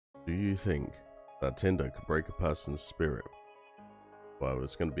Do you think that Tinder could break a person's spirit? Well,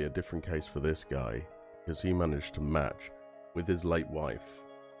 it's going to be a different case for this guy, because he managed to match with his late wife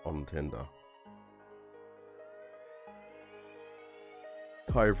on Tinder.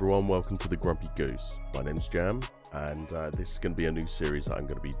 Hi everyone, welcome to the Grumpy Goose. My name's Jam, and this is going to be a new series that I'm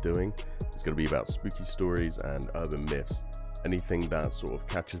going to be doing. It's going to be about spooky stories and urban myths. Anything that sort of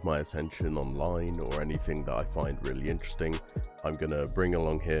catches my attention online or anything that I find really interesting, I'm going to bring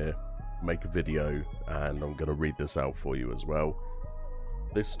along here, make a video, and I'm going to read this out for you as well.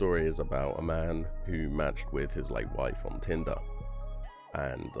 This story is about a man who matched with his late wife on Tinder,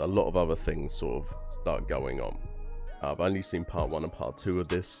 and a lot of other things sort of start going on. I've only seen part 1 and part 2 of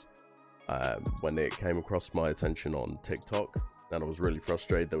this when it came across my attention on TikTok, and I was really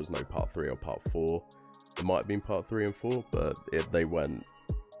frustrated there was no part 3 or part 4. There might have been part 3 and 4, but they weren't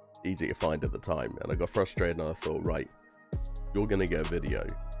easy to find at the time, and I got frustrated and I thought, right, you're going to get a video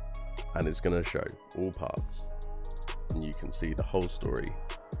and it's going to show all parts and you can see the whole story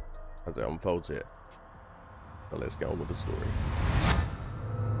as it unfolds here. So let's get on with the story.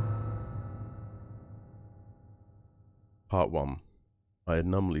 Part 1. I had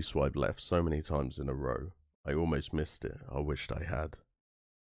numbly swiped left so many times in a row, I almost missed it. I wished I had.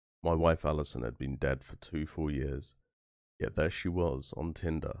 My wife Alison had been dead for 2 full years, yet there she was on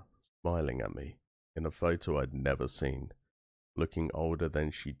Tinder, smiling at me, in a photo I'd never seen, looking older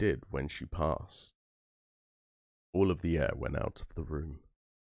than she did when she passed. All of the air went out of the room.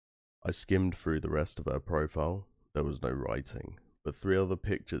 I skimmed through the rest of her profile. There was no writing, but 3 other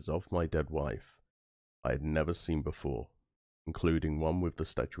pictures of my dead wife I had never seen before, including one with the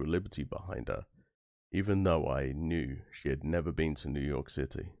Statue of Liberty behind her, even though I knew she had never been to New York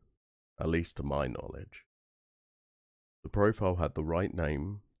City. At least to my knowledge. The profile had the right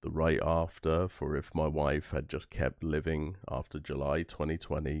name, the right after for if my wife had just kept living after July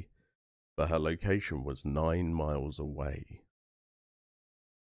 2020, but her location was 9 miles away.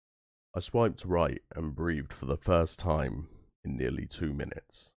 I swiped right and breathed for the first time in nearly 2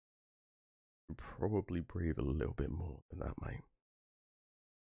 minutes. I'd probably breathe a little bit more than that, mate.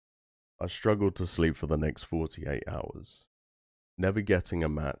 I struggled to sleep for the next 48 hours, never getting a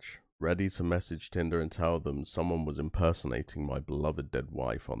match. Ready to message Tinder and tell them someone was impersonating my beloved dead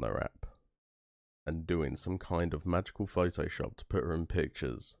wife on their app, and doing some kind of magical Photoshop to put her in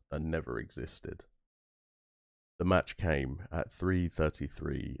pictures that never existed. The match came at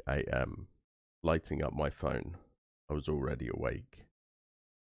 3:33 AM, lighting up my phone. I was already awake.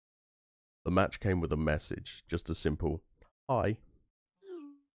 The match came with a message, just a simple, "Hi."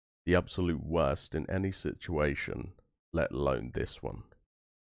 The absolute worst in any situation, let alone this one.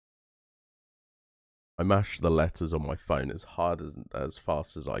 I mashed the letters on my phone as hard as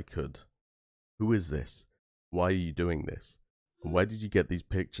fast as I could. Who is this? Why are you doing this? And where did you get these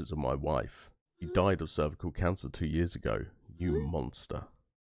pictures of my wife? She died of cervical cancer 2 years ago. You monster.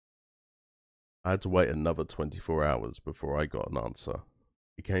 I had to wait another 24 hours before I got an answer.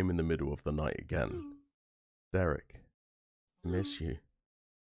 It came in the middle of the night again. Derek, I miss you.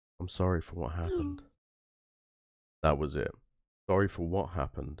 I'm sorry for what happened. That was it. Sorry for what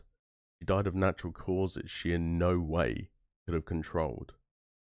happened. She died of natural causes she in no way could have controlled.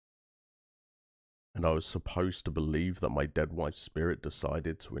 And I was supposed to believe that my dead wife's spirit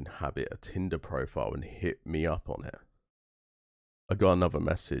decided to inhabit a Tinder profile and hit me up on it. I got another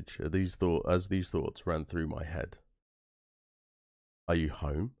message as these thoughts ran through my head. Are you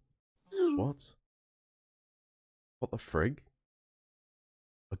home? What? What the frig?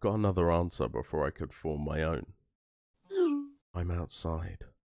 I got another answer before I could form my own. I'm outside.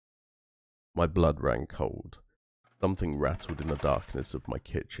 My blood ran cold. Something rattled in the darkness of my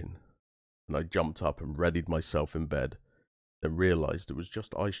kitchen, and I jumped up and readied myself in bed, then realized it was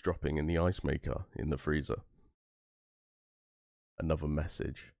just ice dropping in the ice maker in the freezer. Another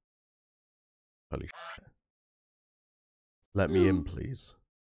message. Holy shit. Let me in, please.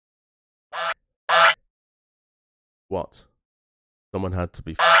 What? Someone had to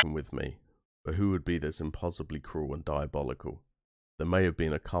be f***ing with me, but who would be this impossibly cruel and diabolical? There may have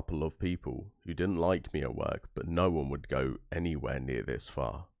been a couple of people who didn't like me at work, but no one would go anywhere near this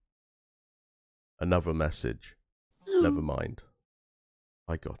far. Another message. Never mind.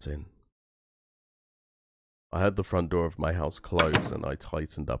 I got in. I heard the front door of my house close and I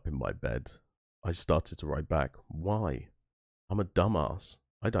tightened up in my bed. I started to write back. Why? I'm a dumbass.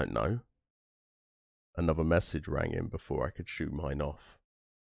 I don't know. Another message rang in before I could shoot mine off.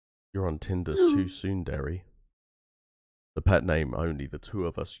 You're on Tinder too soon, Derry. The pet name only the 2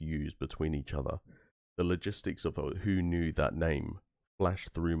 of us used between each other. The logistics of who knew that name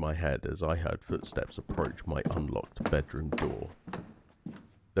flashed through my head as I heard footsteps approach my unlocked bedroom door.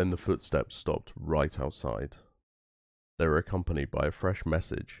 Then the footsteps stopped right outside. They were accompanied by a fresh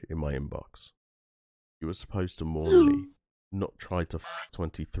message in my inbox. You were supposed to mourn me, not try to f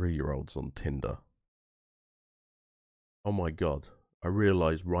 23-year-olds on Tinder. Oh my god, I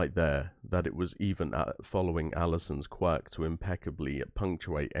realised right there that it was even following Alison's quirk to impeccably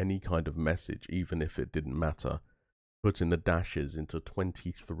punctuate any kind of message, even if it didn't matter, putting the dashes into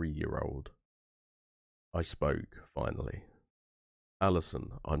 23-year-old. I spoke, finally.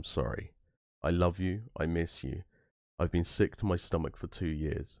 Alison, I'm sorry. I love you, I miss you. I've been sick to my stomach for 2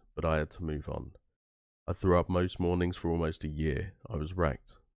 years, but I had to move on. I threw up most mornings for almost a year. I was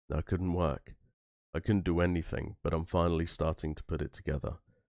wrecked. I couldn't work. I couldn't do anything, but I'm finally starting to put it together.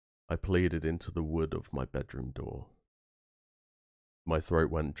 I pleaded into the wood of my bedroom door. My throat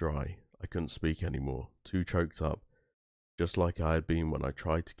went dry. I couldn't speak anymore, too choked up, just like I had been when I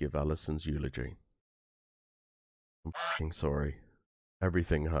tried to give Alison's eulogy. I'm f***ing sorry.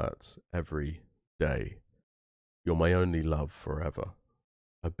 Everything hurts, every day. You're my only love forever.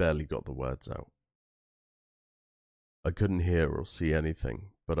 I barely got the words out. I couldn't hear or see anything,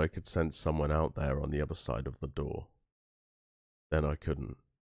 but I could sense someone out there on the other side of the door. Then I couldn't.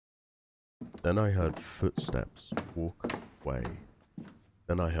 Then I heard footsteps walk away.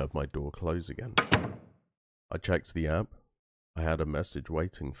 Then I heard my door close again. I checked the app. I had a message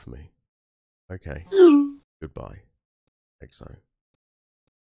waiting for me. Okay. Goodbye. XO.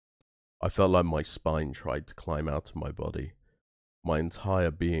 I felt like my spine tried to climb out of my body. My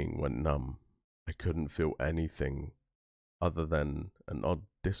entire being went numb. I couldn't feel anything other than an odd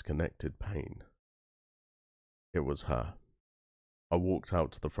disconnected pain. It was her. I walked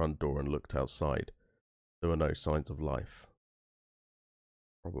out to the front door and looked outside. There were no signs of life.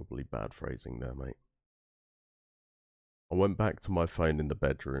 Probably bad phrasing there, mate. I went back to my phone in the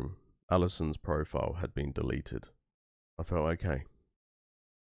bedroom. Alison's profile had been deleted. I felt okay.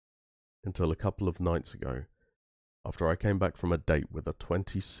 Until a couple of nights ago, after I came back from a date with a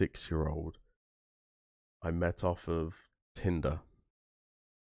 26-year-old, I met off of Tinder.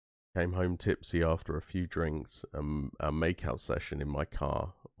 Came home tipsy after a few drinks and a makeout session in my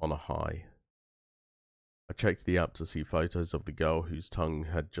car on a high. I checked the app to see photos of the girl whose tongue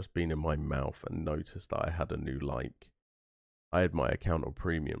had just been in my mouth and noticed that I had a new like. I had my account on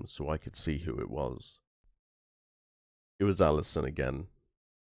premium so I could see who it was. It was Alison again,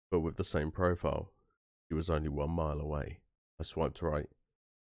 but with the same profile. She was only 1 mile away. I swiped right.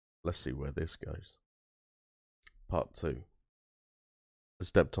 Let's see where this goes. Part 2. I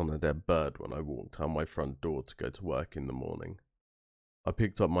stepped on a dead bird when I walked out my front door to go to work in the morning. I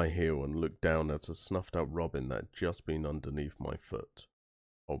picked up my heel and looked down at a snuffed out robin that had just been underneath my foot,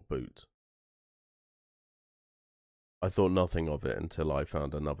 or boot. I thought nothing of it until I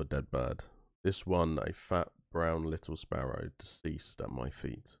found another dead bird. This one, a fat brown little sparrow, deceased at my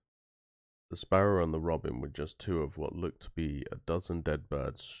feet. The sparrow and the robin were just two of what looked to be a dozen dead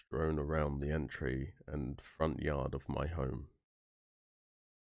birds strewn around the entry and front yard of my home.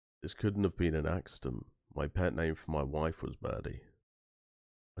 This couldn't have been an accident. My pet name for my wife was Birdie.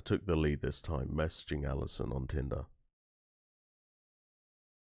 I took the lead this time, messaging Alison on Tinder.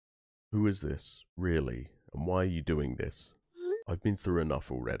 Who is this, really, and why are you doing this? I've been through enough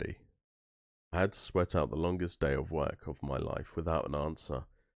already. I had to sweat out the longest day of work of my life without an answer.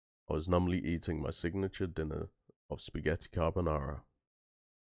 I was numbly eating my signature dinner of spaghetti carbonara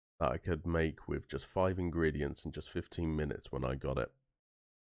that I could make with just 5 ingredients in just 15 minutes when I got it.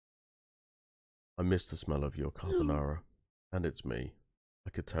 I miss the smell of your carbonara, and it's me. I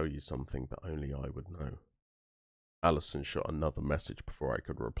could tell you something that only I would know. Alison shot another message before I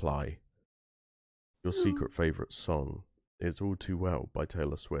could reply. Your secret favourite song is All Too Well by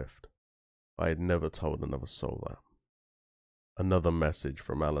Taylor Swift. I had never told another soul that. Another message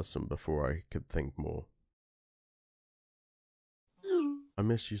from Alison before I could think more. I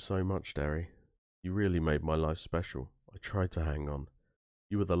miss you so much, Derry. You really made my life special. I tried to hang on.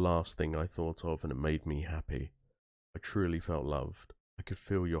 You were the last thing I thought of and it made me happy. I truly felt loved. I could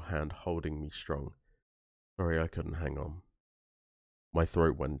feel your hand holding me strong. Sorry I couldn't hang on. My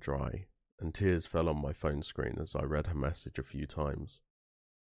throat went dry, and tears fell on my phone screen as I read her message a few times.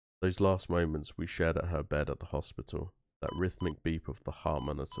 Those last moments we shared at her bed at the hospital, that rhythmic beep of the heart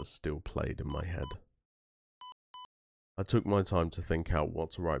monitor still played in my head. I took my time to think out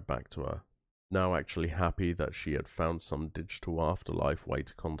what to write back to her, now actually happy that she had found some digital afterlife way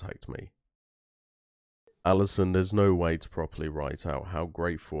to contact me. Alison, there's no way to properly write out how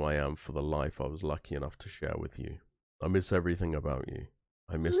grateful I am for the life I was lucky enough to share with you. I miss everything about you.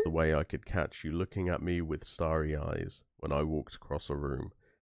 I miss the way I could catch you looking at me with starry eyes when I walked across a room.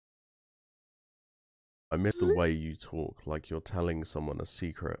 I miss the way you talk like you're telling someone a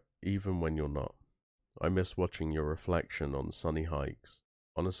secret, even when you're not. I miss watching your reflection on sunny hikes.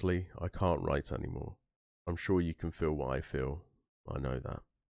 Honestly, I can't write anymore. I'm sure you can feel what I feel. I know that.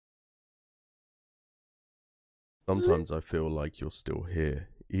 Sometimes I feel like you're still here,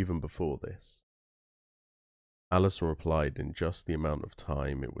 even before this. Alison replied in just the amount of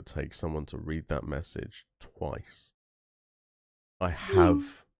time it would take someone to read that message twice. I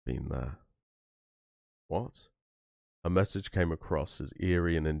have been there. What? A message came across as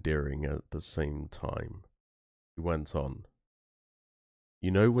eerie and endearing at the same time. He went on.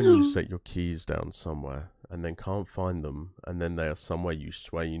 You know when you set your keys down somewhere and then can't find them, and then they are somewhere you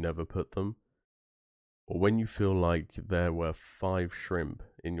swear you never put them? Or when you feel like there were 5 shrimp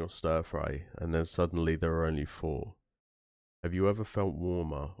in your stir fry and then suddenly there are only 4? Have you ever felt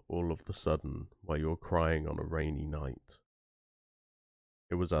warmer all of the sudden while you're crying on a rainy night?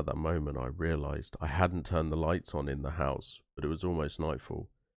 It was at that moment I realized I hadn't turned the lights on in the house, but it was almost nightfall.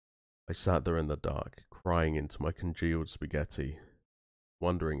 I sat there in the dark, crying into my congealed spaghetti,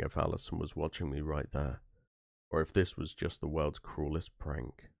 wondering if Alison was watching me right there, or if this was just the world's cruelest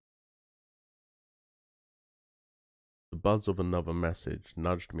prank. The buzz of another message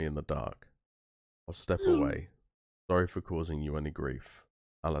nudged me in the dark. I'll step away. Sorry for causing you any grief.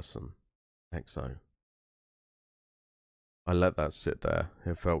 Alison. XO. I let that sit there.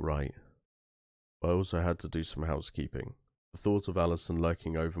 It felt right. I also had to do some housekeeping. The thought of Alison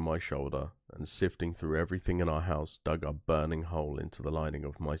lurking over my shoulder and sifting through everything in our house dug a burning hole into the lining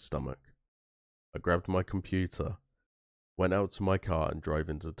of my stomach. I grabbed my computer, went out to my car and drove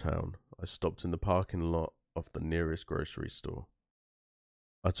into town. I stopped in the parking lot of the nearest grocery store.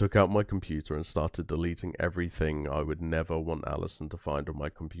 I took out my computer and started deleting everything I would never want Alison to find on my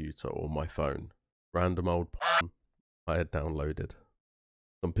computer or my phone. Random old porn I had downloaded.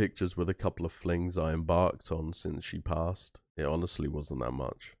 Some pictures with a couple of flings I embarked on since she passed. It honestly wasn't that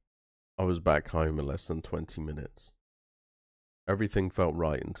much. I was back home in less than 20 minutes. Everything felt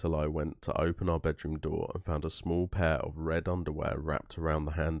right until I went to open our bedroom door and found a small pair of red underwear wrapped around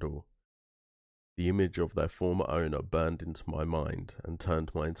the handle. The image of their former owner burned into my mind and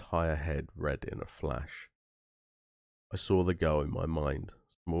turned my entire head red in a flash. I saw the girl in my mind,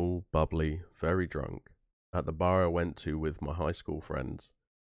 small, bubbly, very drunk, at the bar I went to with my high school friends.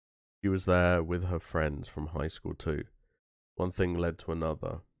 She was there with her friends from high school too. One thing led to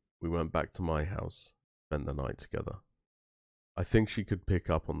another. We went back to my house, spent the night together. I think she could pick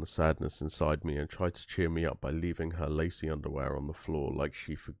up on the sadness inside me and tried to cheer me up by leaving her lacy underwear on the floor like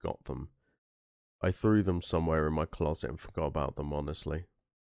she forgot them. I threw them somewhere in my closet and forgot about them, honestly.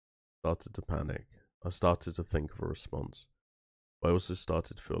 Started to panic. I started to think of a response. I also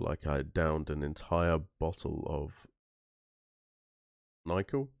started to feel like I had downed an entire bottle of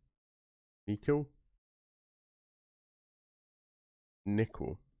Nickel?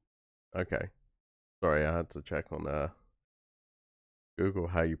 Nickel. Okay. Sorry, I had to check on Google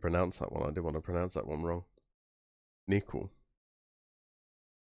how you pronounce that one. I didn't want to pronounce that one wrong. Nickel.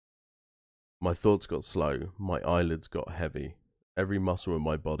 My thoughts got slow. My eyelids got heavy. Every muscle in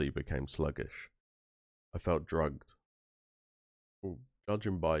my body became sluggish. I felt drugged. Well,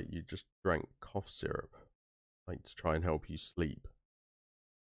 judging by it, you just drank cough syrup, like to try and help you sleep.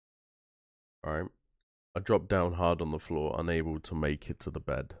 Alright. I dropped down hard on the floor, unable to make it to the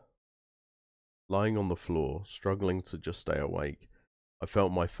bed. Lying on the floor, struggling to just stay awake, I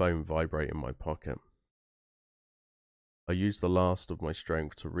felt my phone vibrate in my pocket. I used the last of my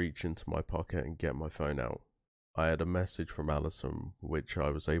strength to reach into my pocket and get my phone out. I had a message from Alison, which I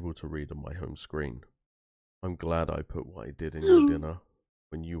was able to read on my home screen. I'm glad I put what I did in your dinner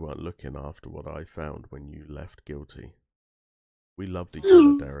when you weren't looking after what I found when you left guilty. We loved each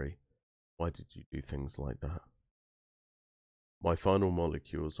other, Derry. Why did you do things like that? My final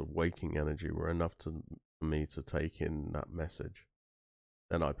molecules of waking energy were enough for me to take in that message.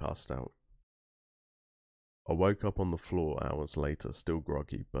 Then I passed out. I woke up on the floor hours later, still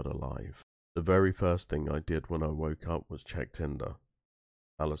groggy but alive. The very first thing I did when I woke up was check Tinder.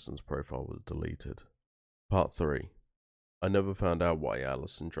 Alison's profile was deleted. Part 3. I never found out why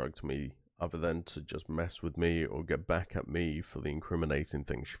Alison drugged me, other than to just mess with me or get back at me for the incriminating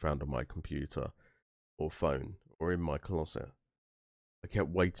things she found on my computer, or phone, or in my closet. I kept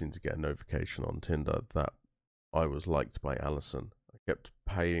waiting to get a notification on Tinder that I was liked by Alison. I kept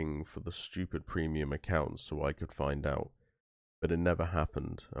paying for the stupid premium account so I could find out, but it never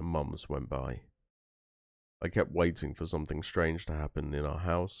happened and months went by. I kept waiting for something strange to happen in our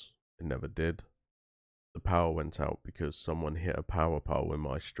house. It never did. The power went out because someone hit a power pole in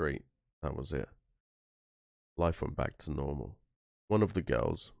my street. That was it. Life went back to normal. One of the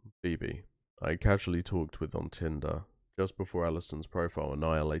girls, Phoebe, I casually talked with on Tinder, just before Alison's profile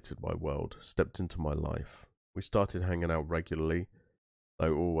annihilated my world, stepped into my life. We started hanging out regularly,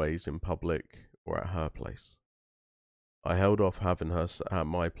 though always in public or at her place. I held off having her at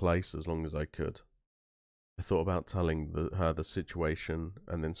my place as long as I could. I thought about telling her the situation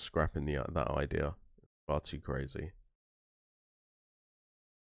and then scrapping that idea. Far too crazy.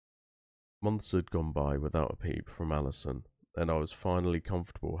 Months had gone by without a peep from Alison, and I was finally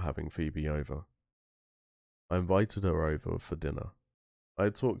comfortable having Phoebe over. I invited her over for dinner. I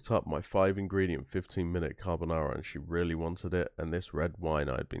had talked up my 5-ingredient 15-minute carbonara and she really wanted it, and this red wine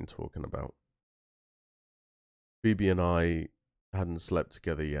I had been talking about. Phoebe and I hadn't slept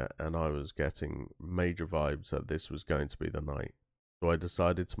together yet, and I was getting major vibes that this was going to be the night. So I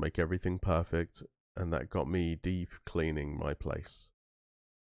decided to make everything perfect, and that got me deep cleaning my place.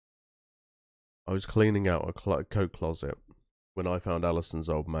 I was cleaning out a coat closet when I found Alison's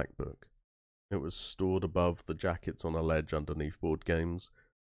old MacBook. It was stored above the jackets on a ledge underneath board games,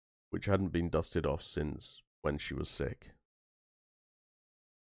 which hadn't been dusted off since when she was sick.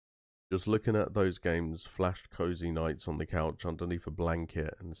 Just looking at those games flashed cozy nights on the couch underneath a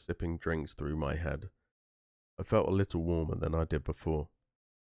blanket and sipping drinks through my head. I felt a little warmer than I did before.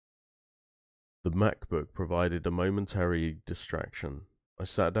 The MacBook provided a momentary distraction. I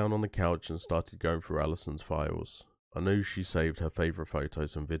sat down on the couch and started going through Alison's files. I knew she saved her favourite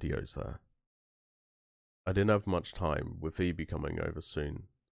photos and videos there. I didn't have much time, with Phoebe coming over soon,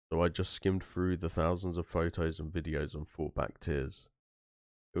 so I just skimmed through the thousands of photos and videos and fought back tears.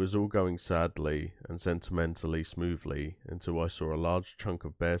 It was all going sadly and sentimentally smoothly until I saw a large chunk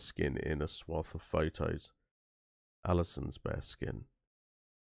of bare skin in a swath of photos. Alison's bare skin.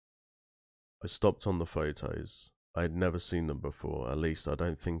 I stopped on the photos. I had never seen them before, at least I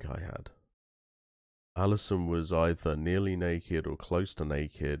don't think I had. Alison was either nearly naked or close to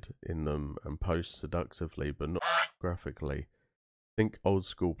naked in them and posed seductively, but not graphically. Think old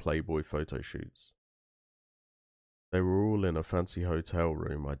school Playboy photo shoots. They were all in a fancy hotel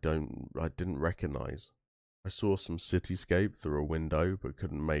room I didn't recognize. I saw some cityscape through a window, but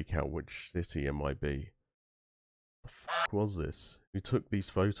couldn't make out which city it might be. The fuck was this? Who took these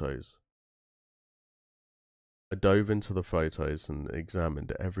photos? I dove into the photos and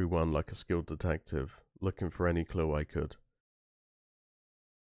examined every one like a skilled detective, looking for any clue I could.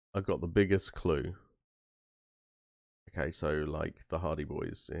 I got the biggest clue. Okay, so like the Hardy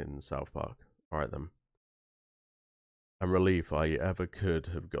Boys in South Park. Alright then. And relief I ever could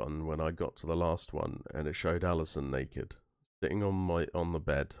have gotten when I got to the last one, and it showed Alison naked, sitting on the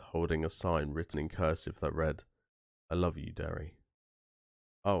bed, holding a sign written in cursive that read, "I love you, Derry."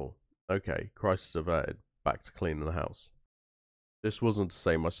 Oh, okay, crisis averted, back to cleaning the house. This wasn't to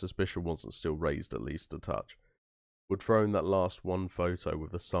say my suspicion wasn't still raised at least a touch. Would throw in that last one photo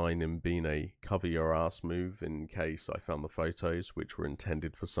with the sign in been a cover your ass move in case I found the photos which were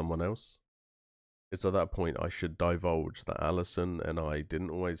intended for someone else? It's at that point I should divulge that Alison and I didn't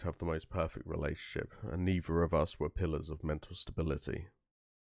always have the most perfect relationship, and neither of us were pillars of mental stability.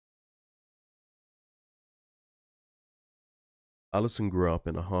 Alison grew up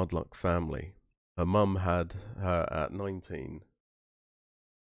in a hard luck family. Her mum had her at 19,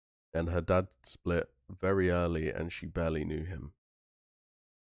 and her dad split very early and she barely knew him.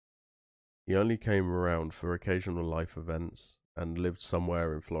 He only came around for occasional life events and lived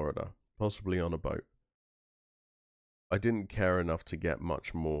somewhere in Florida, possibly on a boat. I didn't care enough to get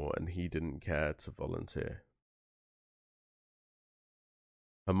much more, and he didn't care to volunteer.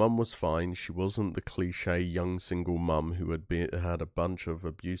 Her mum was fine. She wasn't the cliche young single mum who had a bunch of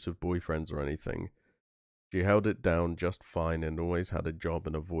abusive boyfriends or anything. She held it down just fine and always had a job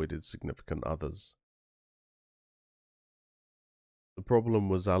and avoided significant others. The problem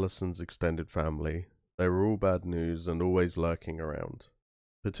was Alison's extended family. They were all bad news and always lurking around.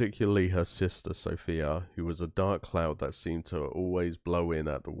 Particularly her sister Sophia, who was a dark cloud that seemed to always blow in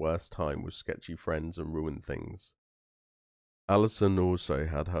at the worst time with sketchy friends and ruin things. Alison also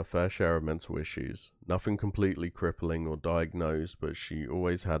had her fair share of mental issues, nothing completely crippling or diagnosed, but she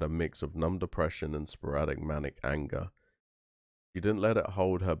always had a mix of numb depression and sporadic manic anger. She didn't let it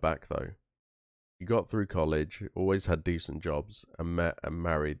hold her back though. She got through college, always had decent jobs, and met and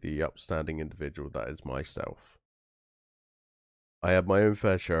married the upstanding individual that is myself. I had my own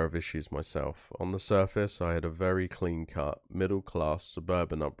fair share of issues myself. On the surface, I had a very clean-cut, middle-class,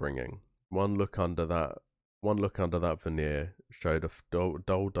 suburban upbringing. One look under that veneer showed a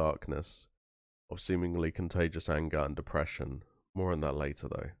dull darkness of seemingly contagious anger and depression. More on that later,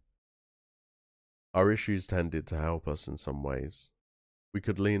 though. Our issues tended to help us in some ways. We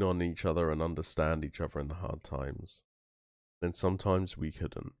could lean on each other and understand each other in the hard times. Then sometimes we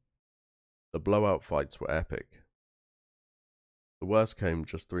couldn't. The blowout fights were epic. The worst came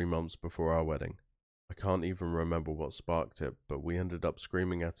just 3 months before our wedding. I can't even remember what sparked it, but we ended up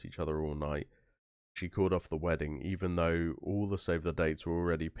screaming at each other all night. She called off the wedding, even though all the save the dates were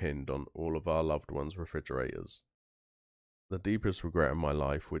already pinned on all of our loved ones' refrigerators. The deepest regret in my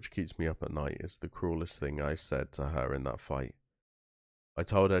life, which keeps me up at night, is the cruelest thing I said to her in that fight. I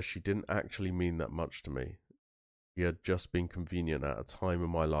told her she didn't actually mean that much to me. She had just been convenient at a time in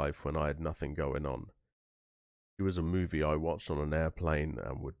my life when I had nothing going on. She was a movie I watched on an airplane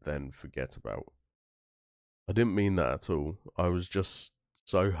and would then forget about. I didn't mean that at all. I was just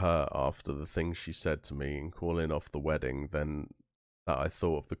so hurt after the things she said to me in calling off the wedding then that I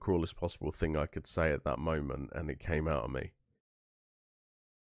thought of the cruelest possible thing I could say at that moment, and it came out of me.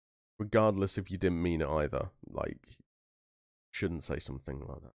 Regardless if you didn't mean it either, like, shouldn't say something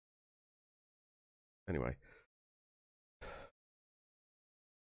like that. Anyway.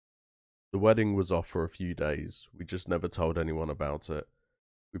 The wedding was off for a few days. We just never told anyone about it.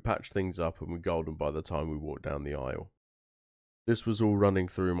 We patched things up and were golden by the time we walked down the aisle. This was all running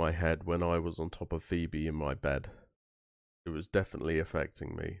through my head when I was on top of Phoebe in my bed. It was definitely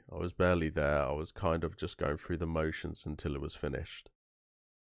affecting me. I was barely there. I was kind of just going through the motions until it was finished.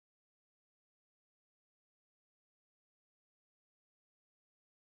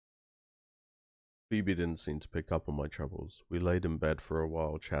 Phoebe didn't seem to pick up on my troubles. We laid in bed for a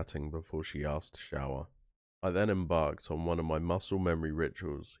while chatting before she asked to shower. I then embarked on one of my muscle memory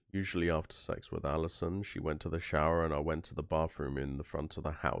rituals. Usually after sex with Alison, she went to the shower and I went to the bathroom in the front of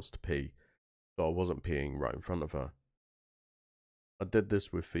the house to pee, so I wasn't peeing right in front of her. I did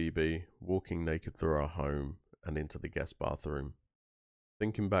this with Phoebe, walking naked through our home and into the guest bathroom.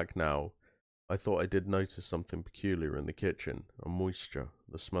 Thinking back now, I thought I did notice something peculiar in the kitchen, a moisture,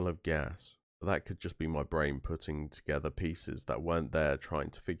 the smell of gas, but that could just be my brain putting together pieces that weren't there, trying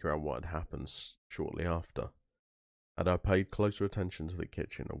to figure out what had happened shortly after. Had I paid closer attention to the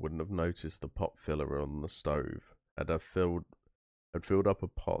kitchen, I wouldn't have noticed the pot filler on the stove. Had filled up a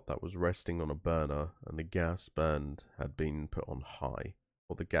pot that was resting on a burner, and the gas burned had been put on high,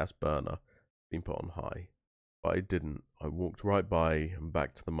 or the gas burner been put on high. But I didn't. I walked right by and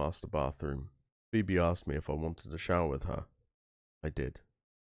back to the master bathroom. Phoebe asked me if I wanted to shower with her. I did.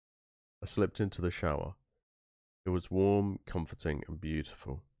 I slipped into the shower. It was warm, comforting, and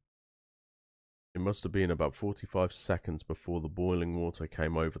beautiful. It must have been about 45 seconds before the boiling water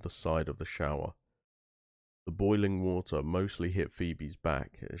came over the side of the shower. The boiling water mostly hit Phoebe's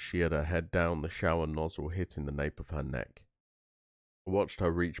back as she had her head down, the shower nozzle hitting the nape of her neck. I watched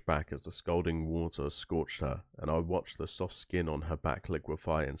her reach back as the scalding water scorched her, and I watched the soft skin on her back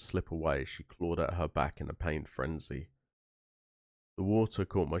liquefy and slip away as she clawed at her back in a pain frenzy. The water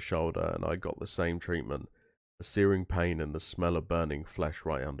caught my shoulder and I got the same treatment, a searing pain and the smell of burning flesh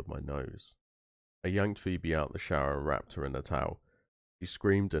right under my nose. I yanked Phoebe out the shower and wrapped her in a towel. She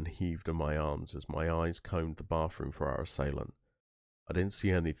screamed and heaved in my arms as my eyes combed the bathroom for our assailant. I didn't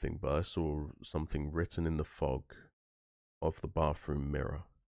see anything, but I saw something written in the fog of the bathroom mirror.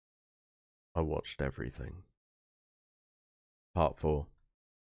 I watched everything. Part 4.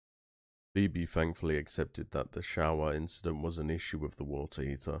 Phoebe thankfully accepted that the shower incident was an issue with the water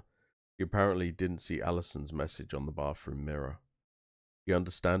heater. She apparently didn't see Alison's message on the bathroom mirror. She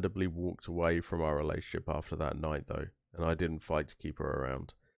understandably walked away from our relationship after that night though, and I didn't fight to keep her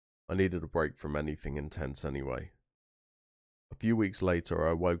around. I needed a break from anything intense anyway. A few weeks later,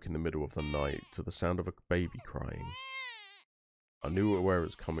 I woke in the middle of the night to the sound of a baby crying. I knew where it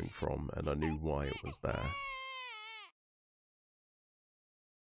was coming from, and I knew why it was there.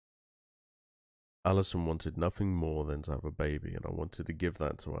 Alison wanted nothing more than to have a baby, and I wanted to give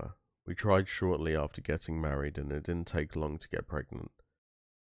that to her. We tried shortly after getting married, and it didn't take long to get pregnant.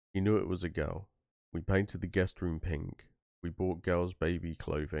 He knew it was a girl. We painted the guest room pink. We bought girls' baby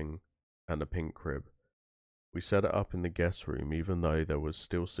clothing and a pink crib. We set it up in the guest room, even though there was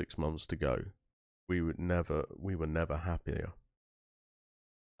still 6 months to go. We were never happier.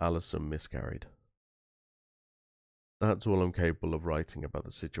 Alison miscarried. That's all I'm capable of writing about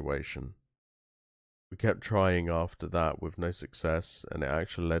the situation. We kept trying after that with no success, and it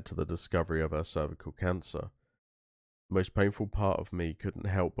actually led to the discovery of her cervical cancer. The most painful part of me couldn't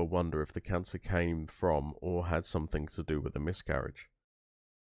help but wonder if the cancer came from or had something to do with the miscarriage.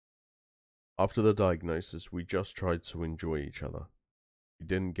 After the diagnosis, we just tried to enjoy each other. We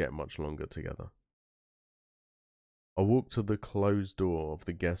didn't get much longer together. I walked to the closed door of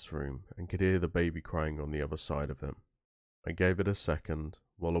the guest room and could hear the baby crying on the other side of it. I gave it a second,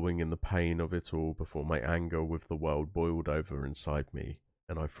 wallowing in the pain of it all before my anger with the world boiled over inside me,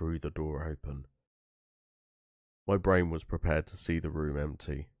 and I threw the door open. My brain was prepared to see the room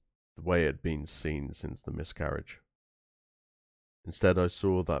empty. the way it had been seen since the miscarriage. Instead, I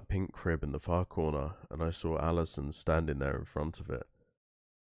saw that pink crib in the far corner, and I saw Alison standing there in front of it,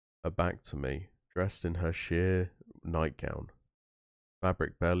 her back to me, dressed in her sheer nightgown,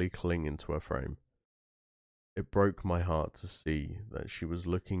 fabric barely clinging to her frame. It broke my heart to see that she was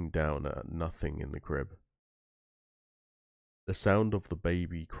looking down at nothing in the crib. The sound of the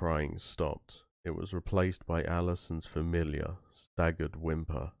baby crying stopped. It was replaced by Alison's familiar, staggered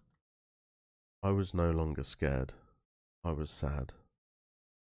whimper. I was no longer scared. I was sad.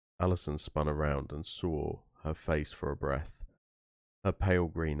 Alison spun around and saw her face for a breath, her pale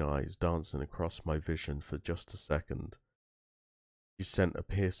green eyes dancing across my vision for just a second. She sent a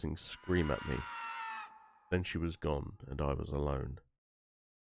piercing scream at me. Then she was gone, and I was alone.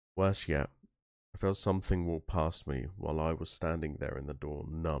 Worse yet, I felt something walk past me while I was standing there in the door,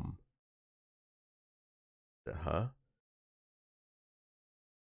 numb. Is it her?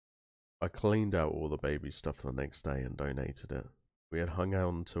 I cleaned out all the baby stuff the next day and donated it. We had hung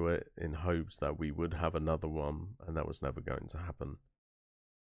on to it in hopes that we would have another one, and that was never going to happen.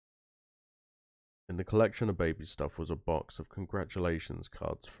 In the collection of baby stuff was a box of congratulations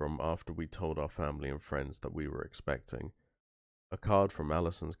cards from after we told our family and friends that we were expecting. A card from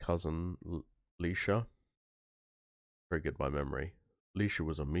Alison's cousin, Leisha. Triggered my memory. Leisha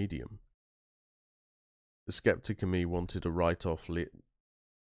was a medium. The skeptic in me wanted to write off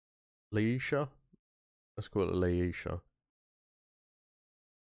Leisha? Let's call it Leisha.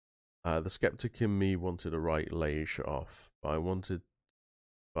 The skeptic in me wanted to write Leisha off, but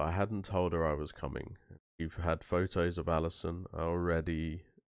I hadn't told her I was coming. You've had photos of Alison already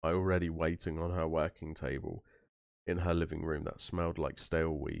waiting on her working table in her living room that smelled like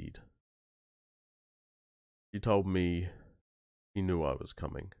stale weed. She told me she knew I was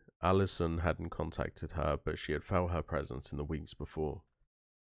coming. Alison hadn't contacted her, but she had felt her presence in the weeks before.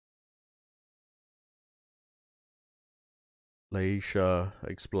 Leisha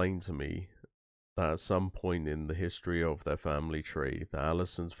explained to me that at some point in the history of their family tree, that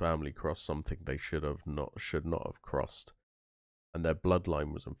Alison's family crossed something they should not have crossed, and their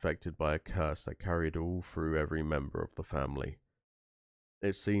bloodline was infected by a curse that carried all through every member of the family.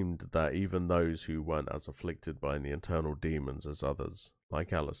 It seemed that even those who weren't as afflicted by the internal demons as others,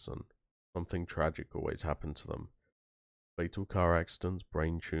 like Alison, something tragic always happened to them. Fatal car accidents,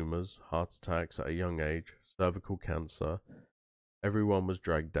 brain tumours, heart attacks at a young age, cervical cancer. Everyone was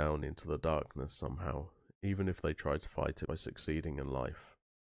dragged down into the darkness somehow, even if they tried to fight it by succeeding in life.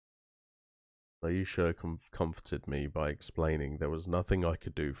 Leisha comforted me by explaining there was nothing I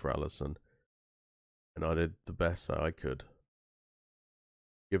could do for Alison, and I did the best that I could,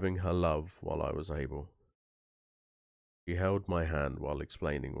 giving her love while I was able. She held my hand while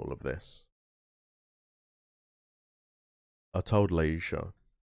explaining all of this. I told Leisha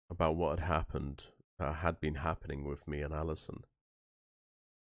about what had been happening with me and Alison.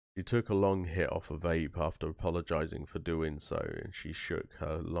 She took a long hit off a vape after apologizing for doing so, and she shook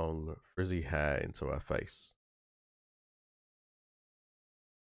her long, frizzy hair into her face.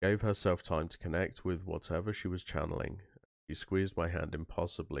 Gave herself time to connect with whatever she was channeling. She squeezed my hand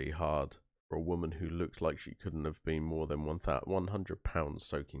impossibly hard for a woman who looked like she couldn't have been more than 100 pounds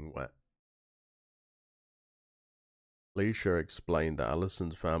soaking wet. Leisha explained that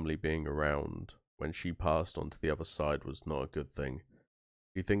Alison's family being around when she passed on to the other side was not a good thing.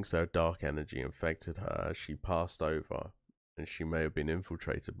 She thinks their dark energy infected her as she passed over, and she may have been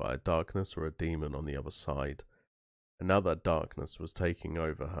infiltrated by a darkness or a demon on the other side, and now that darkness was taking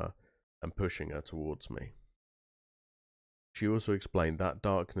over her and pushing her towards me. She also explained that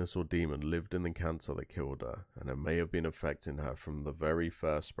darkness or demon lived in the cancer that killed her, and it may have been affecting her from the very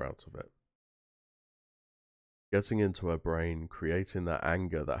first sprout of it. Getting into her brain, creating that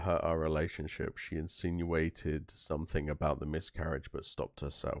anger that hurt our relationship, she insinuated something about the miscarriage but stopped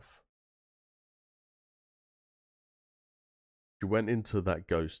herself. She went into that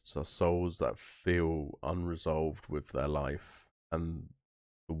ghosts are souls that feel unresolved with their life and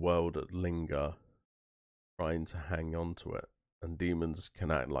the world that linger, trying to hang on to it, and demons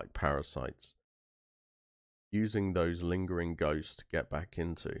can act like parasites, using those lingering ghosts to get back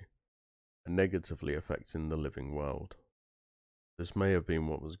into, and negatively affecting the living world. This may have been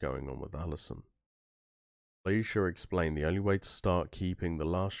what was going on with Alison. Leisha explained the only way to start keeping the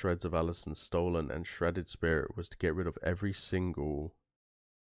last shreds of Alison's stolen and shredded spirit was to get rid of every single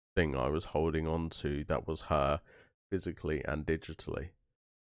thing I was holding on to that was her, physically and digitally.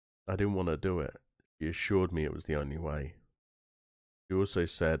 I didn't want to do it. She assured me it was the only way. She also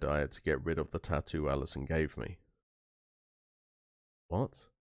said I had to get rid of the tattoo Alison gave me. What?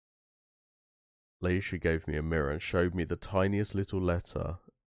 Leisha gave me a mirror and showed me the tiniest little letter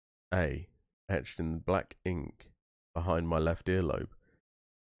A, etched in black ink behind my left earlobe.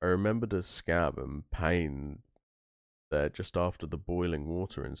 I remembered a scab and pain there just after the boiling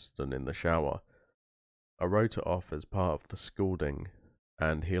water incident in the shower. I wrote it off as part of the scalding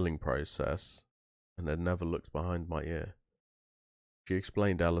and healing process and had never looked behind my ear. She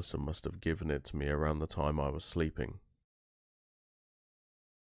explained Alison must have given it to me around the time I was sleeping.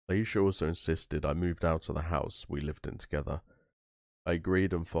 Leisha also insisted I moved out of the house we lived in together. I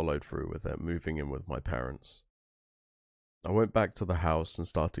agreed and followed through with it, moving in with my parents. I went back to the house and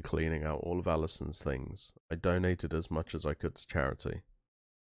started cleaning out all of Alison's things. I donated as much as I could to charity.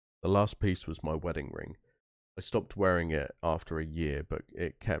 The last piece was my wedding ring. I stopped wearing it after a year, but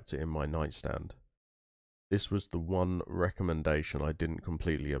it kept it in my nightstand. This was the one recommendation I didn't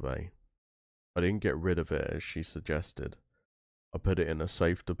completely obey. I didn't get rid of it as she suggested. I put it in a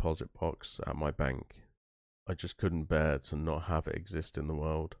safe deposit box at my bank. I just couldn't bear to not have it exist in the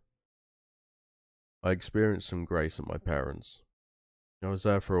world. I experienced some grace at my parents'. I was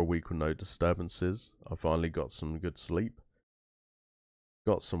there for a week with no disturbances. I finally got some good sleep,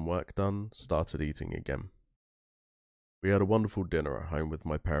 got some work done, started eating again. We had a wonderful dinner at home with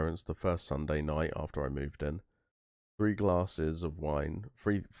my parents the first Sunday night after I moved in. 3 full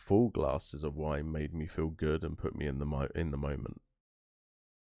glasses of wine made me feel good and put me in the moment.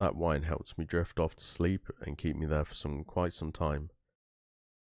 That wine helped me drift off to sleep and keep me there for quite some time.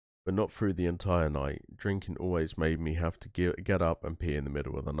 But not through the entire night. Drinking always made me have to get up and pee in the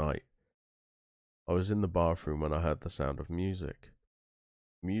middle of the night. I was in the bathroom when I heard the sound of music.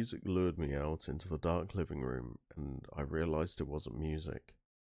 Music lured me out into the dark living room, and I realized it wasn't music.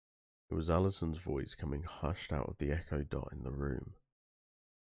 It was Alison's voice coming hushed out of the echo dot in the room.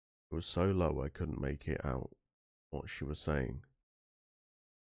 It was so low I couldn't make it out what she was saying.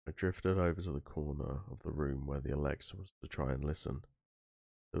 I drifted over to the corner of the room where the Alexa was to try and listen.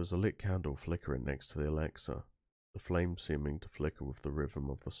 There was a lit candle flickering next to the Alexa, the flame seeming to flicker with the rhythm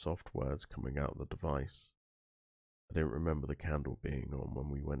of the soft words coming out of the device. I didn't remember the candle being on when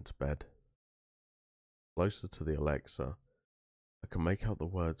we went to bed. Closer to the Alexa, I could make out the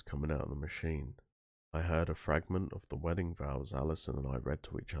words coming out of the machine. I heard a fragment of the wedding vows Alison and I read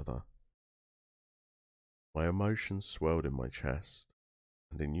to each other. My emotions swelled in my chest,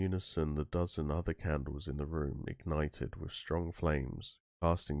 and in unison the dozen other candles in the room ignited with strong flames,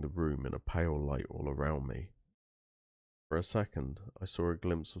 casting the room in a pale light all around me. For a second, I saw a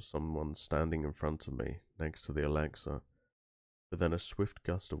glimpse of someone standing in front of me, next to the Alexa, but then a swift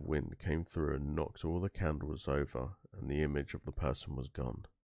gust of wind came through and knocked all the candles over, and the image of the person was gone.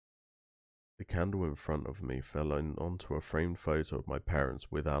 The candle in front of me fell onto a framed photo of my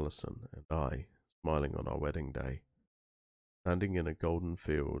parents with Alison and I, smiling on our wedding day, standing in a golden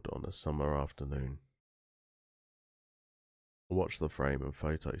field on a summer afternoon. I watched the frame and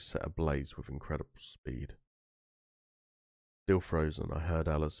photo set ablaze with incredible speed. Still frozen, I heard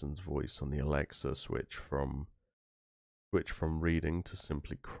Alison's voice on the Alexa switch from reading to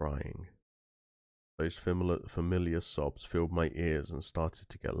simply crying. Those familiar sobs filled my ears and started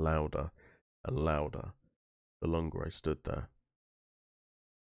to get louder and louder the longer I stood there.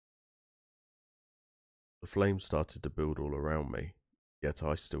 The flames started to build all around me, yet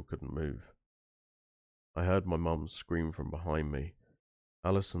I still couldn't move. I heard my mum scream from behind me.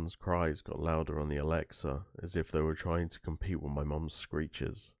 Alison's cries got louder on the Alexa, as if they were trying to compete with my mum's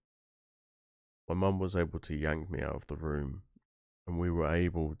screeches. My mum was able to yank me out of the room, and we were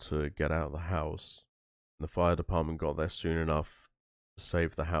able to get out of the house. The fire department got there soon enough to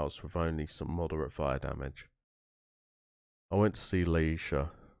save the house with only some moderate fire damage. I went to see Leisha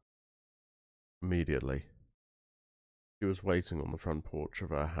immediately. She was waiting on the front porch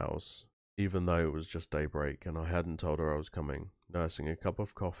of our house, even though it was just daybreak and I hadn't told her I was coming, nursing a cup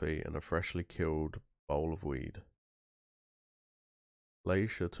of coffee and a freshly killed bowl of weed.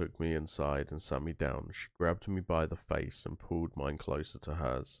 Leisha took me inside and sat me down. She grabbed me by the face and pulled mine closer to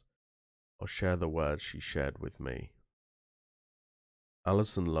hers. I'll share the words she shared with me.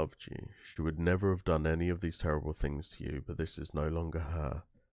 Alison loved you. She would never have done any of these terrible things to you, but this is no longer her.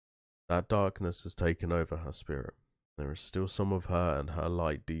 That darkness has taken over her spirit. There is still some of her and her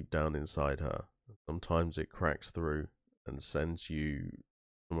light deep down inside her. Sometimes it cracks through and sends you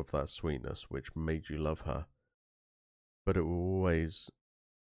some of that sweetness which made you love her. But it will always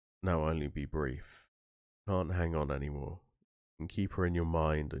now only be brief. You can't hang on anymore. You can keep her in your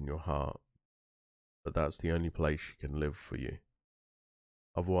mind and your heart, but that's the only place she can live for you.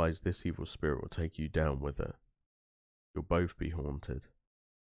 Otherwise, this evil spirit will take you down with it. You'll both be haunted.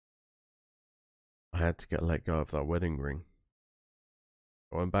 I had to let go of that wedding ring.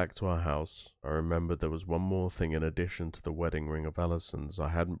 I went back to our house. I remembered there was one more thing in addition to the wedding ring of Allison's I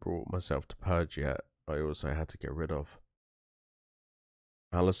hadn't brought myself to purge yet. I also had to get rid of.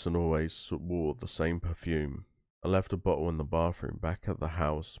 Allison always wore the same perfume. I left a bottle in the bathroom back at the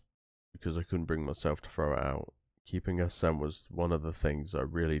house because I couldn't bring myself to throw it out. Keeping her scent was one of the things I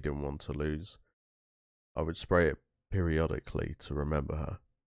really didn't want to lose. I would spray it periodically to remember her.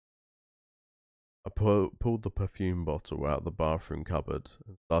 I pulled the perfume bottle out of the bathroom cupboard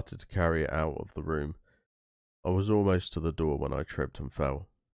and started to carry it out of the room. I was almost to the door when I tripped and fell.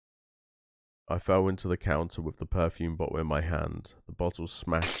 I fell into the counter with the perfume bottle in my hand. The bottle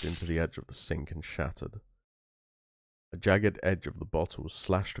smashed into the edge of the sink and shattered. A jagged edge of the bottle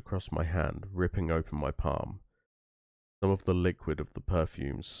slashed across my hand, ripping open my palm. Some of the liquid of the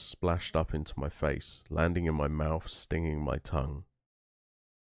perfume splashed up into my face, landing in my mouth, stinging my tongue.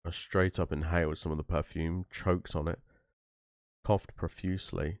 I straight up inhaled some of the perfume, choked on it, coughed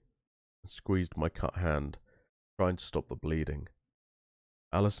profusely, and squeezed my cut hand, trying to stop the bleeding.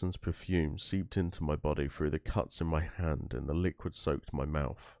 Allison's perfume seeped into my body through the cuts in my hand, and the liquid soaked my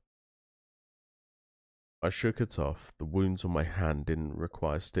mouth. I shook it off. The wounds on my hand didn't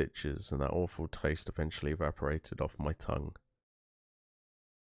require stitches, and that awful taste eventually evaporated off my tongue.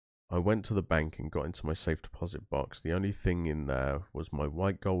 I went to the bank and got into my safe deposit box. The only thing in there was my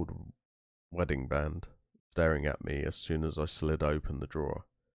white gold wedding band, staring at me as soon as I slid open the drawer.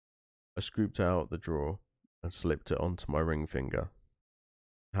 I scooped it out the drawer and slipped it onto my ring finger.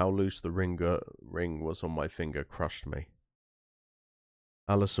 How loose the ring was on my finger crushed me.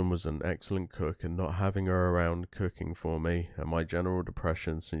 Allison was an excellent cook, and not having her around cooking for me and my general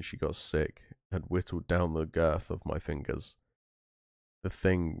depression since she got sick had whittled down the girth of my fingers. The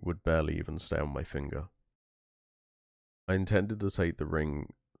thing would barely even stay on my finger. I intended to take the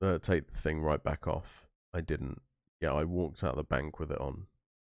thing right back off. I didn't. Yet I walked out of the bank with it on.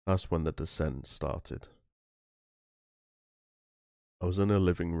 That's when the descent started. I was in a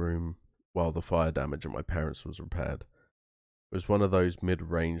living room while the fire damage at my parents' was repaired. It was one of those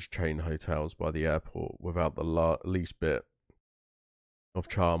mid-range chain hotels by the airport without the least bit of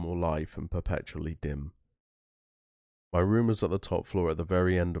charm or life and perpetually dim. My room was at the top floor at the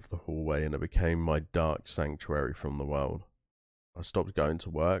very end of the hallway, and it became my dark sanctuary from the world. I stopped going to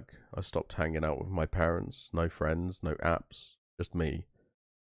work. I stopped hanging out with my parents. No friends, no apps, just me,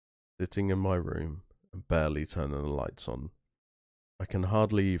 sitting in my room and barely turning the lights on. I can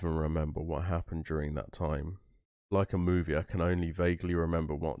hardly even remember what happened during that time. Like a movie I can only vaguely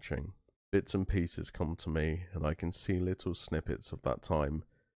remember watching. Bits and pieces come to me, and I can see little snippets of that time,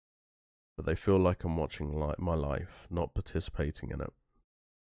 but they feel like I'm watching my life, not participating in it.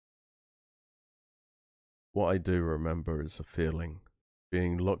 What I do remember is a feeling,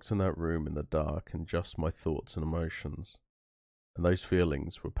 being locked in that room in the dark and just my thoughts and emotions, and those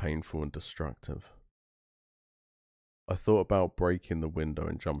feelings were painful and destructive. I thought about breaking the window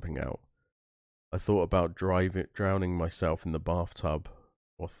and jumping out. I thought about drowning myself in the bathtub,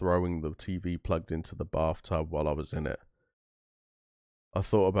 or throwing the TV plugged into the bathtub while I was in it. I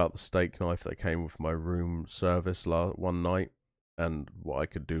thought about the steak knife that came with my room service one night, and what I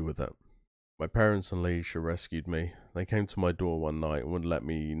could do with it. My parents and Leisha rescued me. They came to my door one night and wouldn't let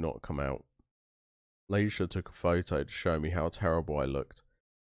me not come out. Leisha took a photo to show me how terrible I looked.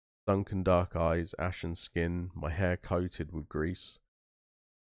 Sunken dark eyes, ashen skin, my hair coated with grease.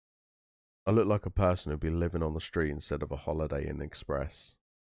 I looked like a person who'd be living on the street instead of a Holiday Inn Express.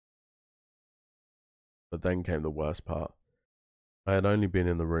 But then came the worst part. I had only been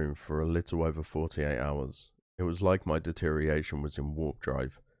in the room for a little over 48 hours. It was like my deterioration was in warp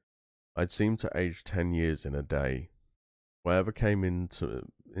drive. I'd seemed to age 10 years in a day. Whatever came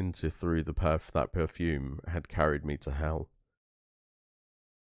into through that perfume had carried me to hell.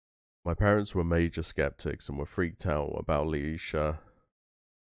 My parents were major skeptics and were freaked out about Leisha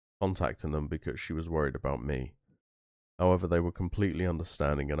contacting them because she was worried about me. However, they were completely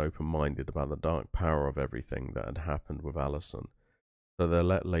understanding and open-minded about the dark power of everything that had happened with Allison, so they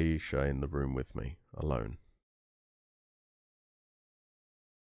let Leisha in the room with me, alone.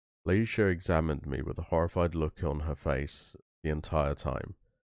 Leisha examined me with a horrified look on her face the entire time.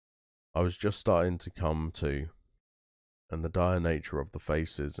 I was just starting to come to, and the dire nature of the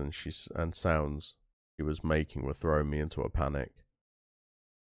faces and sounds she was making were throwing me into a panic.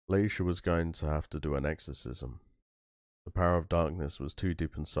 Leisha was going to have to do an exorcism. The power of darkness was too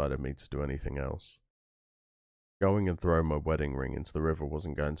deep inside of me to do anything else. Going and throwing my wedding ring into the river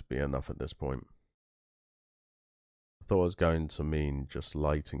wasn't going to be enough at this point. I thought it was going to mean just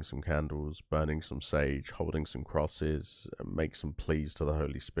lighting some candles, burning some sage, holding some crosses, and make some pleas to the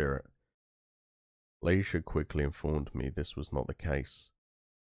Holy Spirit. Leisha quickly informed me this was not the case.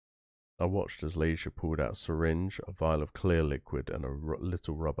 I watched as Leisha pulled out a syringe, a vial of clear liquid, and a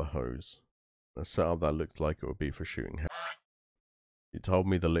little rubber hose. A setup that looked like it would be for shooting heroin. She told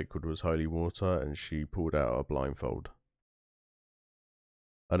me the liquid was holy water, and she pulled out a blindfold.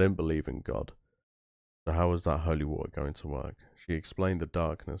 I didn't believe in God, so how was that holy water going to work? She explained the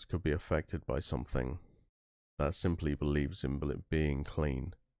darkness could be affected by something that simply believes in being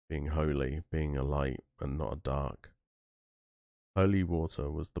clean, being holy, being a light, and not a dark. Holy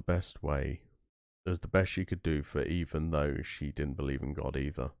water was the best way. It was the best she could do for even though she didn't believe in God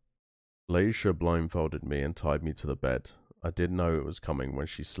either. Leisha blindfolded me and tied me to the bed. I didn't know it was coming when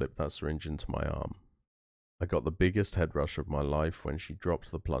she slipped that syringe into my arm. I got the biggest head rush of my life when she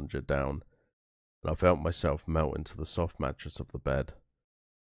dropped the plunger down, and I felt myself melt into the soft mattress of the bed.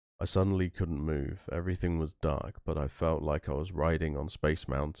 I suddenly couldn't move. Everything was dark, but I felt like I was riding on Space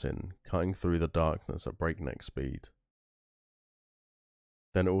Mountain, cutting through the darkness at breakneck speed.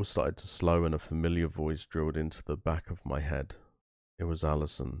 Then it all started to slow and a familiar voice drilled into the back of my head. It was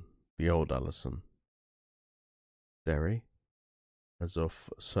Allison, the old Allison. Derry? Her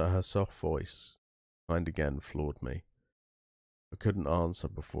soft voice, kind again, floored me. I couldn't answer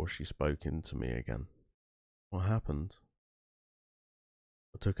before she spoke into me again. What happened?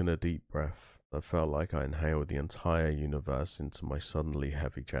 I took in a deep breath that felt like I inhaled the entire universe into my suddenly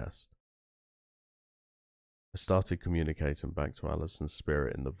heavy chest. I started communicating back to Allison's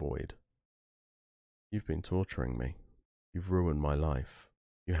spirit in the void. You've been torturing me. You've ruined my life.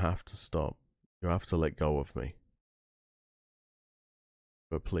 You have to stop. You have to let go of me.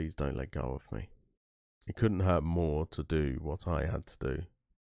 But please don't let go of me. It couldn't hurt more to do what I had to do.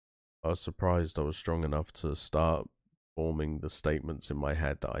 I was surprised I was strong enough to start forming the statements in my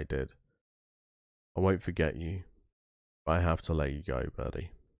head that I did. I won't forget you, but I have to let you go,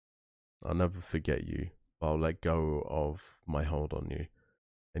 Birdie. I'll never forget you, but I'll let go of my hold on you,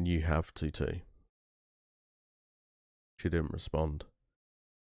 and you have to too. She didn't respond.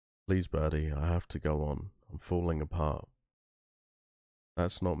 Please, Birdie, I have to go on. I'm falling apart.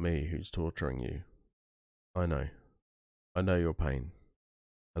 That's not me who's torturing you. I know. I know your pain.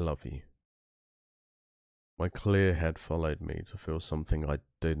 I love you. My clear head followed me to feel something I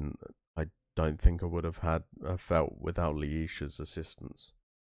don't think I would have felt without Leisha's assistance.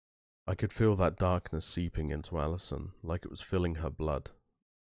 I could feel that darkness seeping into Allison, like it was filling her blood.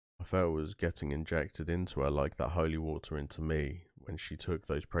 I felt it was getting injected into her like that holy water into me when she took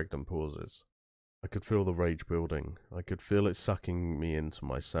those pregnant pauses. I could feel the rage building. I could feel it sucking me into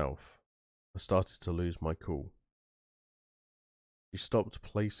myself. I started to lose my cool. She stopped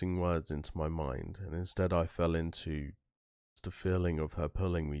placing words into my mind, and instead I fell into the feeling of her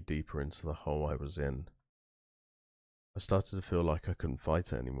pulling me deeper into the hole I was in. I started to feel like I couldn't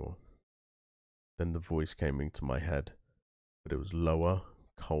fight it anymore. Then the voice came into my head, but it was lower,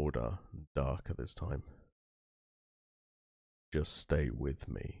 colder, and darker this time. Just stay with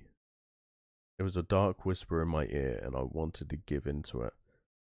me. It was a dark whisper in my ear, and I wanted to give in to it.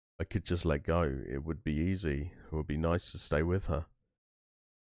 I could just let go. It would be easy. It would be nice to stay with her.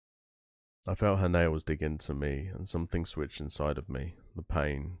 I felt her nails dig into me, and something switched inside of me. The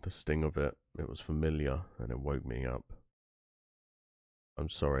pain, the sting of it, it was familiar, and it woke me up. I'm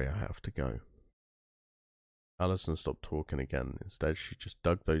sorry, I have to go. Allison stopped talking again. Instead, she just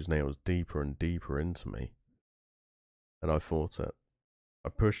dug those nails deeper and deeper into me. And I fought it. I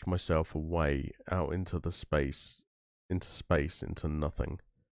pushed myself away, out into space, into nothing.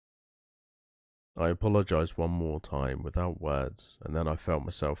 I apologized one more time without words, and then I felt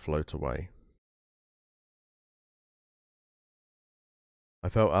myself float away. I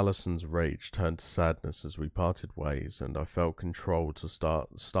felt Allison's rage turn to sadness as we parted ways, and I felt control to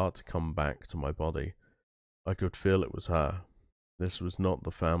start to come back to my body. I could feel it was her. This was not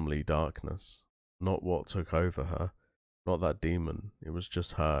the family darkness, not what took over her, not that demon. It was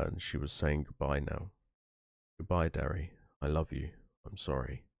just her, and she was saying goodbye now. Goodbye, Derry. I love you. I'm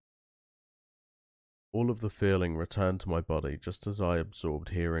sorry. All of the feeling returned to my body just as I absorbed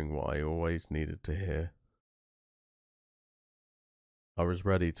hearing what I always needed to hear. I was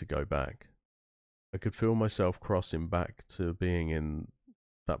ready to go back. I could feel myself crossing back to being in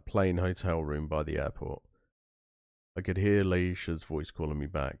that plain hotel room by the airport. I could hear Leisha's voice calling me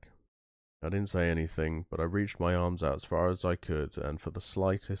back. I didn't say anything, but I reached my arms out as far as I could, and for the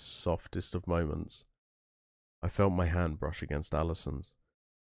slightest, softest of moments, I felt my hand brush against Allison's.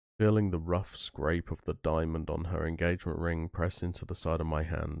 Feeling the rough scrape of the diamond on her engagement ring press into the side of my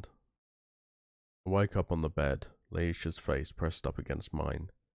hand. I woke up on the bed, Leisha's face pressed up against mine.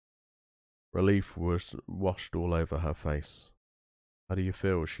 Relief was washed all over her face. How do you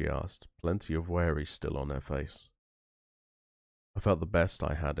feel? She asked, plenty of worry still on her face. I felt the best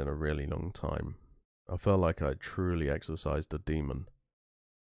I had in a really long time. I felt like I truly exorcised a demon.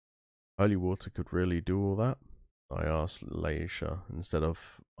 Holy water could really do all that? I asked Laisha instead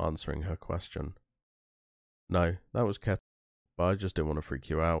of answering her question. No, that was Ket, but I just didn't want to freak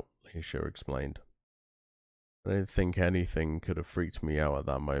you out, Laisha explained. I didn't think anything could have freaked me out at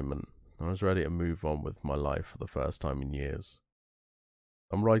that moment. I was ready to move on with my life for the first time in years.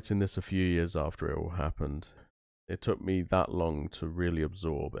 I'm writing this a few years after it all happened. It took me that long to really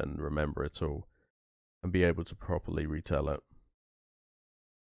absorb and remember it all, and be able to properly retell it.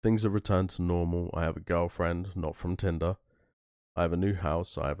 Things have returned to normal. I have a girlfriend, not from Tinder. I have a new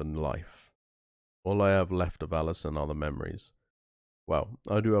house. I have a life. All I have left of Alison are the memories. Well,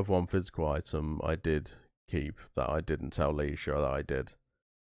 I do have one physical item I did keep that I didn't tell Leisha that I did.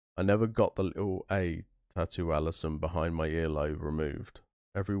 I never got the little A tattoo Alison behind my earlobe removed.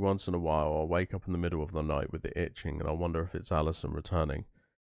 Every once in a while I'll wake up in the middle of the night with it itching and I wonder if it's Alison returning,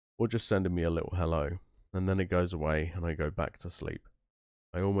 or just sending me a little hello, and then it goes away and I go back to sleep.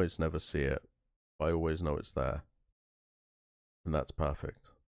 I almost never see it, but I always know it's there. And that's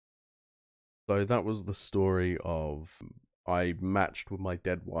perfect. So that was the story of I matched with my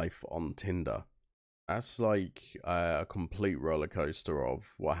dead wife on Tinder. That's like a complete roller coaster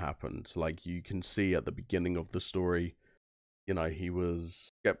of what happened. Like, you can see at the beginning of the story, you know, he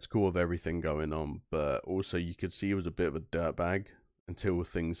was skeptical of everything going on, but also you could see he was a bit of a dirtbag until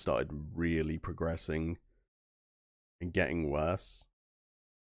things started really progressing and getting worse.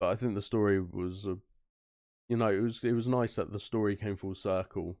 But I think the story was, you know, it was nice that the story came full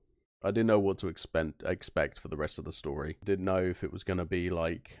circle. I didn't know what to expect for the rest of the story. Didn't know if it was going to be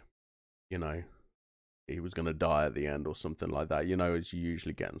like, you know, he was going to die at the end or something like that. You know, as you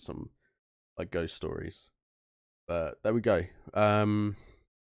usually get in some like ghost stories. But there we go. So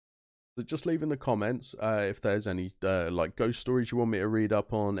just leave in the comments if there's any like ghost stories you want me to read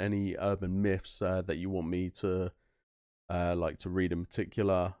up on, any urban myths that you want me to like to read in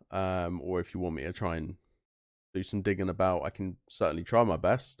particular, or if you want me to try and do some digging about. I can certainly try my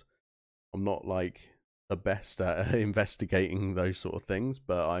best. I'm not like the best at investigating those sort of things,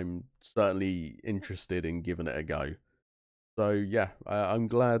 but I'm certainly interested in giving it a go. So yeah, I'm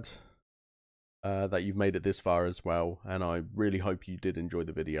glad that you've made it this far as well, and I really hope you did enjoy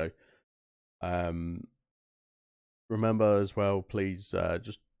the video. Remember as well, please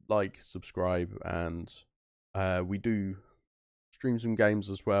just like, subscribe, and we do stream some games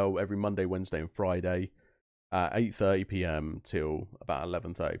as well every Monday, Wednesday, and Friday. 8:30 p.m. till about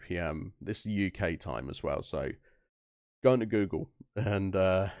 11:30 p.m. This is UK time as well, so go into Google and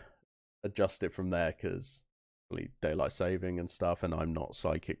adjust it from there, because daylight saving and stuff, and I'm not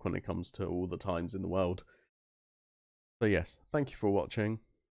psychic when it comes to all the times in the world. So yes, thank you for watching,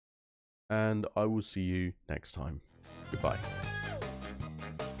 and I will see you next time. Goodbye.